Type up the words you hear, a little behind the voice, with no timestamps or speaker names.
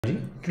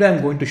Today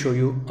I'm going to show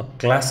you a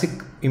classic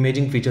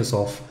imaging features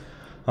of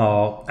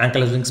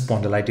ankylosing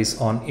spondylitis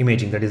on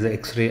imaging, that is the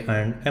X-ray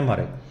and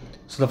MRI.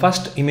 So the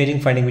first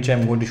imaging finding which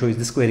I'm going to show is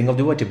the squaring of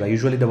the vertebra.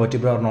 Usually the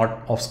vertebrae are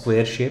not of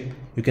square shape.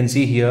 You can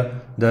see here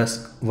the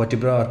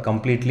vertebrae are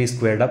completely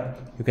squared up.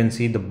 You can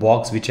see the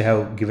box which I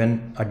have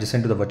given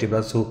adjacent to the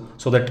vertebra, so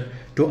that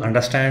to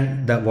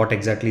understand what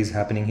exactly is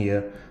happening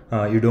here,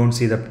 you don't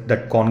see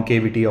that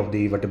concavity of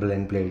the vertebral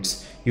end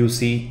plates. You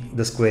see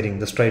the squaring,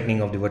 the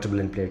straightening of the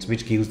vertebral end plates,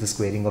 which gives the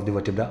squaring of the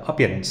vertebra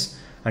appearance.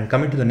 And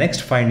coming to the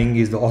next finding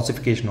is the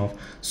ossification of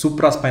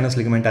supraspinous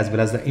ligament as well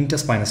as the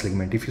interspinous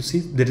ligament. If you see,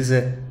 there is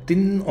a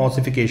thin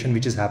ossification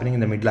which is happening in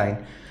the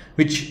midline,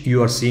 which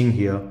you are seeing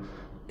here.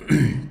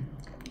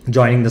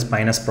 Joining the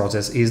spinous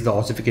process is the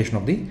ossification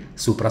of the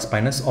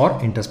supraspinous or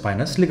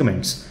interspinous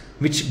ligaments,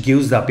 which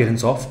gives the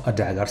appearance of a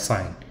dagger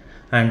sign.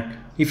 And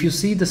if you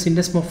see the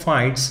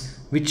syndesmophytes,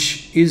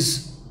 which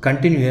is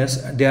continuous,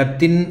 they are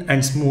thin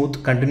and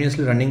smooth,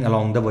 continuously running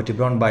along the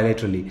vertebra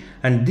bilaterally,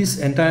 and this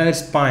entire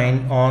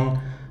spine on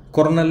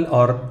coronal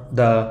or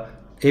the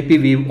AP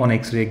view on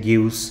X-ray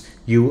gives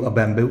you a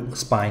bamboo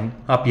spine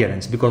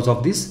appearance because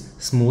of this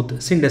smooth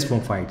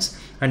syndesmophytes.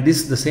 And the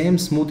same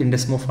smooth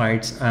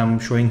syndesmophytes I am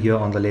showing here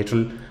on the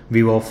lateral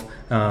view of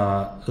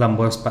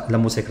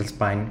lumbosacral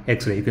spine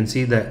X-ray. You can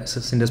see the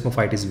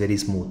syndesmophyte is very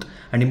smooth.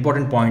 And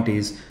important point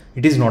is,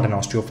 it is not an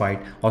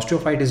osteophyte.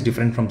 Osteophyte is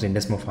different from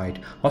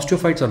syndesmophyte.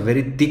 Osteophytes are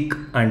very thick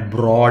and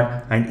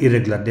broad and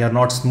irregular. They are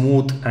not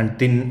smooth and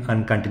thin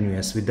and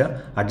continuous with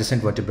the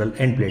adjacent vertebral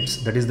end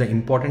plates. That is the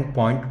important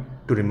point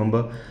to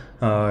remember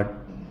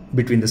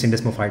between the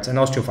syndesmophytes and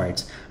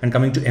osteophytes. And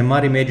coming to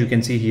MR image, you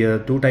can see here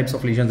two types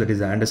of lesions, that is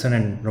the Anderson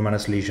and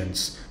Romanus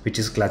lesions, which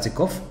is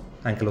classic of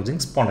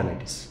ankylosing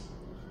spondylitis.